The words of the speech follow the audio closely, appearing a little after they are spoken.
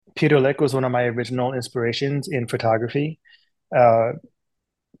Peter Lick was one of my original inspirations in photography, uh,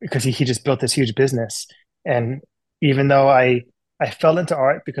 because he just built this huge business. And even though I fell into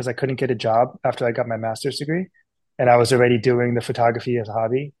art because I couldn't get a job after I got my master's degree, and I was already doing the photography as a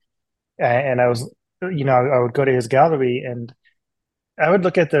hobby, and I was, I would go to his gallery and I would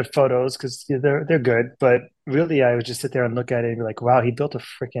look at the photos because they're good, but really I would just sit there and look at it and be like, wow, he built a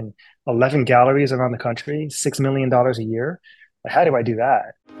freaking 11 galleries around the country, $6 million a year. Like, how do I do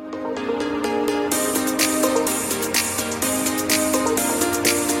that?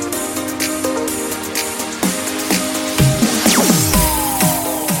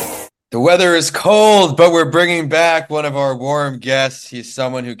 The weather is cold, but we're bringing back one of our warm guests. He's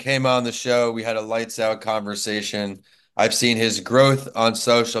someone who came on the show. We had a lights out conversation. I've seen his growth on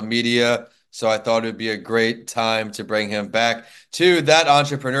social media, so I thought it would be a great time to bring him back to that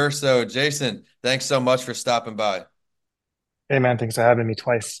entrepreneur. So, Jason, thanks so much for stopping by. Hey man, thanks for having me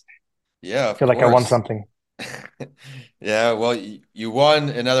twice. Yeah, I of feel like I won course. something. Yeah, well, you won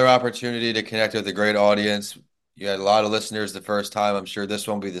another opportunity to connect with a great audience. You had a lot of listeners the first time. I'm sure this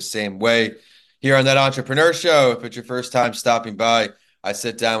one will be the same way. Here on that Entrepreneur Show, if it's your first time stopping by, I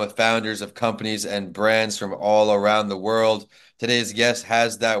sit down with founders of companies and brands from all around the world. Today's guest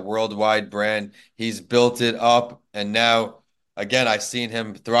has that worldwide brand. He's built it up, and now, again, I've seen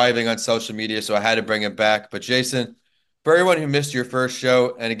him thriving on social media, so I had to bring him back. But Jason, for everyone who missed your first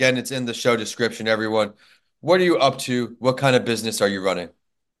show, and again, it's in the show description, everyone. What are you up to? What kind of business are you running?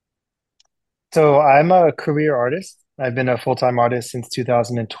 So I'm a career artist. I've been a full-time artist since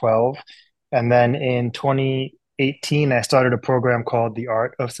 2012. And then in 2018, I started a program called The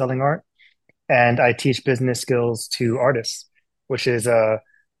Art of Selling Art. And I teach business skills to artists, which is a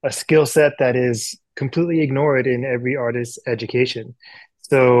skill set that is completely ignored in every artist's education.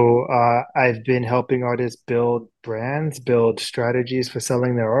 So I've been helping artists build brands, build strategies for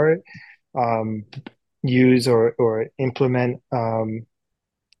selling their art, um, use or implement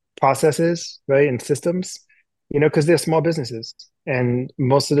processes, right, and systems, because they're small businesses, and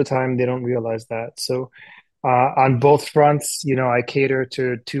most of the time they don't realize that. So on both fronts, I cater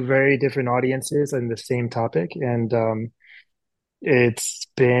to two very different audiences on the same topic, and it's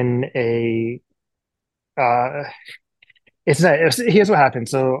been a uh, here's what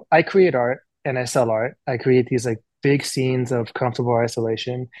happens. So I create art and I sell art. I create these like big scenes of comfortable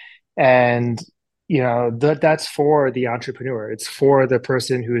isolation, and that's for the entrepreneur. It's for the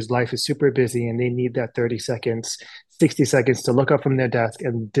person whose life is super busy and they need that 30 seconds, 60 seconds to look up from their desk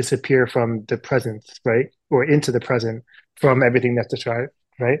and disappear from the present, right? Or into the present from everything that's described,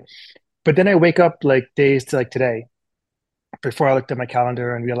 right? But then I wake up like days to like today, before I looked at my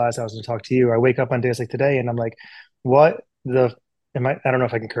calendar and realized I was going to talk to you. I wake up on days like today and I'm like, what the I don't know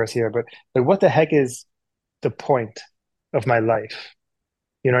if I can curse here, but like what the heck is the point of my life?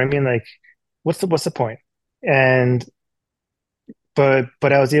 You know what I mean? Like what's the point? And but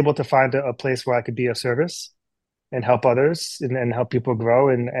I was able to find a place where I could be of service and help others and help people grow,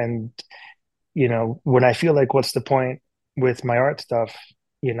 and when I feel like what's the point with my art stuff,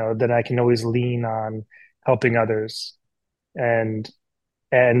 then I can always lean on helping others, and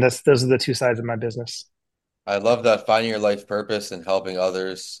those are the two sides of my business. I love that finding your life purpose and helping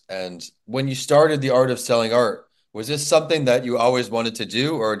others. And when you started the art of selling art, was this something that you always wanted to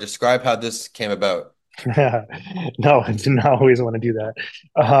do, or describe how this came about? No, I do not always want to do that.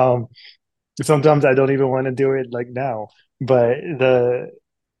 Sometimes I don't even want to do it like now. But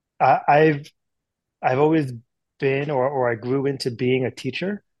I, I've I've always been, or I grew into being a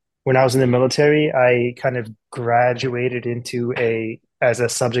teacher. When I was in the military, I kind of graduated into as a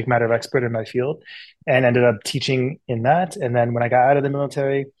subject matter expert in my field and ended up teaching in that. And then when I got out of the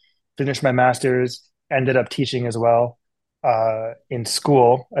military, finished my master's, ended up teaching as well. In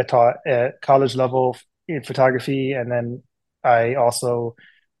school, I taught at college level in photography, and then I also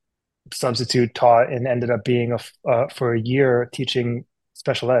substitute taught and ended up being for a year teaching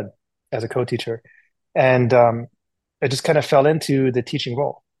special ed as a co-teacher. And I just kind of fell into the teaching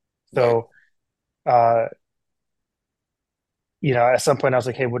role. Right. So, uh, at some point I was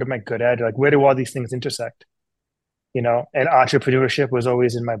like, hey, what am I good at? Like, where do all these things intersect? And entrepreneurship was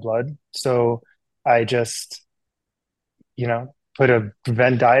always in my blood. So I just, put a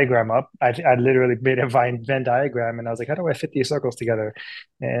Venn diagram up. I literally made a Venn diagram and I was like, how do I fit these circles together?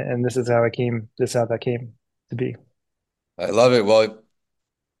 And this is how this is how that came to be. I love it. Well,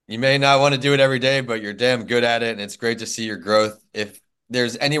 you may not want to do it every day, but you're damn good at it, and it's great to see your growth. If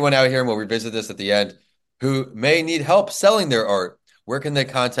there's anyone out here, and we'll revisit this at the end, who may need help selling their art, where can they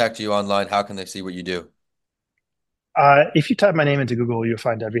contact you online? How can they see what you do? If you type my name into Google, you'll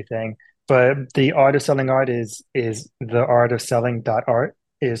find everything. But the art of selling art is the art of selling dot art.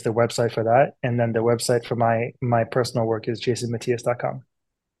 is the website for that. And then the website for my personal work is jasonmatthias.com.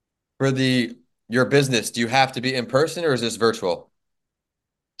 For the your business, do you have to be in person or is this virtual?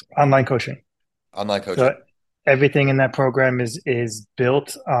 Online coaching. Online So coaching. everything in that program is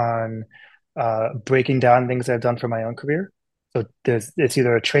built on breaking down things I've done for my own career. So it's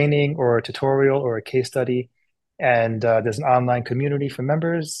either a training or a tutorial or a case study, and there's an online community for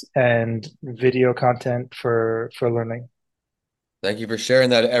members and video content for learning. Thank you for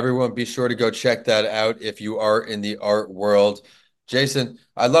sharing that. Everyone, be sure to go check that out if you are in the art world. Jason,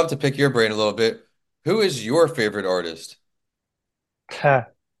 I'd love to pick your brain a little bit. Who is your favorite artist?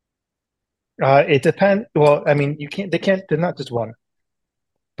 It depends. Well, I mean, you can't. They can't. They're not just one.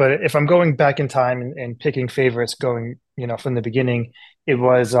 But if I'm going back in time and picking favorites, going from the beginning, it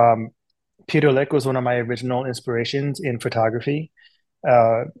was Peter Lick was one of my original inspirations in photography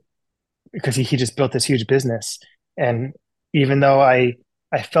uh, because he just built this huge business. And even though I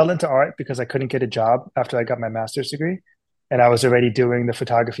fell into art because I couldn't get a job after I got my master's degree, and I was already doing the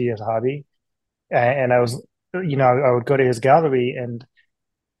photography as a hobby, and I was, I would go to his gallery and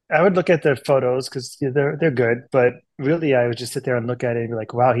I would look at the photos because they're good, but really I would just sit there and look at it and be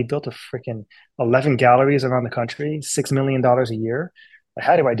like, wow, he built a freaking 11 galleries around the country, $6 million a year. Like,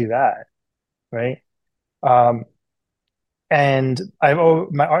 how do I do that? Right. Um, and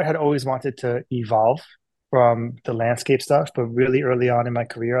my art had always wanted to evolve from the landscape stuff, but really early on in my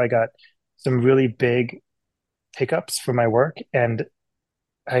career, I got some really big pickups for my work, and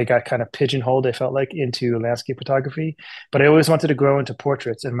I got kind of pigeonholed, I felt like, into landscape photography. But I always wanted to grow into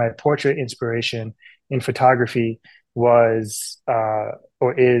portraits, and my portrait inspiration in photography was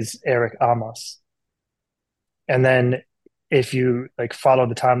or is Eric Amos. And then if you like follow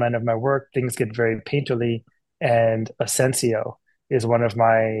the timeline of my work, things get very painterly, and Asensio is one of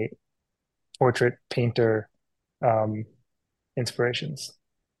my portrait painter um, inspirations.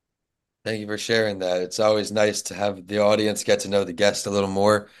 Thank you for sharing that. It's always nice to have the audience get to know the guest a little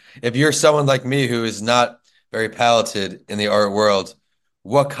more. If you're someone like me who is not very palated in the art world,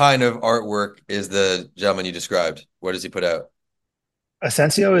 what kind of artwork is the gentleman you described? What does he put out?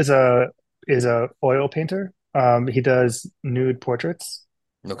 Asensio is a oil painter. He does nude portraits.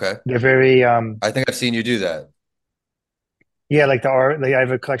 Okay. They're very I think I've seen you do that. yeah, like the art. Like I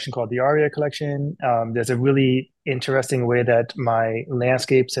have a collection called the Aria collection. There's a really interesting way that my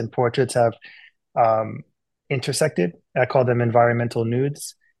landscapes and portraits have um, intersected. I call them environmental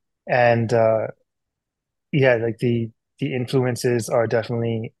nudes, and yeah, like the influences are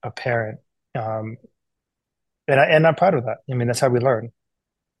definitely apparent. Um, and I'm proud of that. I mean, that's how we learn.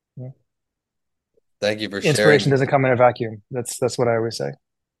 Yeah. Thank you for Inspiration sharing. doesn't come in a vacuum. That's what I always say.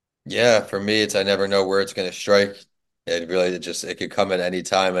 Yeah, for me, it's I never know where it's going to strike. It could come at any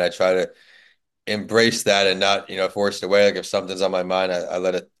time, and I try to embrace that and not, force it away. Like if something's on my mind, I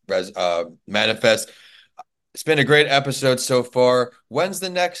let it manifest. It's been a great episode so far. When's the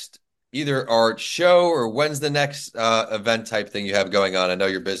next either art show or when's the next event type thing you have going on? I know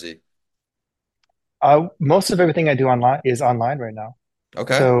you're busy. Most of everything I do online is online right now.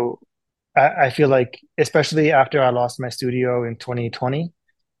 Okay. So I feel like, especially after I lost my studio in 2020,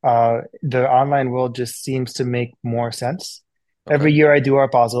 the online world just seems to make more sense. Okay. Every year I do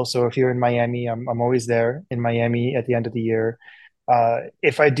Art Basel. So if you're in Miami, I'm always there in Miami at the end of the year.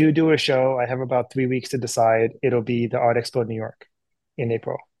 If I do a show, I have about 3 weeks to decide. It'll be the Art Expo New York in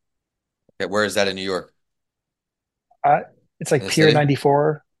April. Okay. Where is that in New York? Uh, it's In like the Pier city?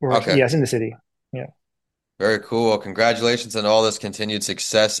 94, or Okay. yeah, it's in the city. Yeah. Very cool. Well, congratulations on all this continued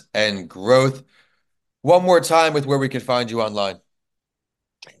success and growth. One more time with where we can find you online.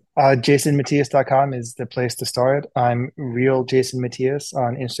 JasonMatthias.com is the place to start. I'm real Jason Matthias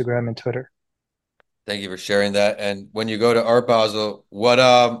on Instagram and Twitter. Thank you for sharing that. And when you go to Art Basel, what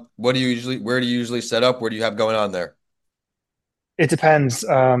do you usually where do you usually set up? What do you have going on there? It depends.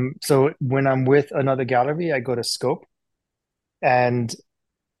 So when I'm with another gallery, I go to Scope and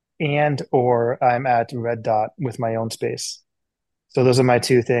or I'm at Red Dot with my own space. So those are my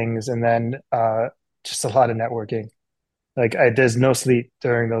two things. And then just a lot of networking. Like there's no sleep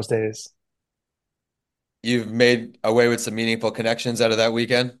during those days. You've made away with some meaningful connections out of that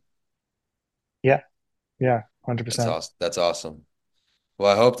weekend. Yeah, yeah, That's 100%. awesome. That's awesome.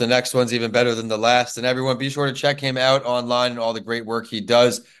 Well, I hope the next one's even better than the last. And everyone, be sure to check him out online and all the great work he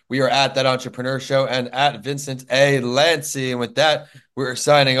does. We are at That Entrepreneur Show and at Vincent A. Lancy. And with that, we're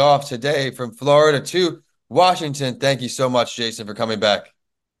signing off today from Florida to Washington. Thank you so much, Jason, for coming back.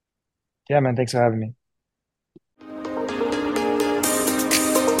 Yeah, man, thanks for having me.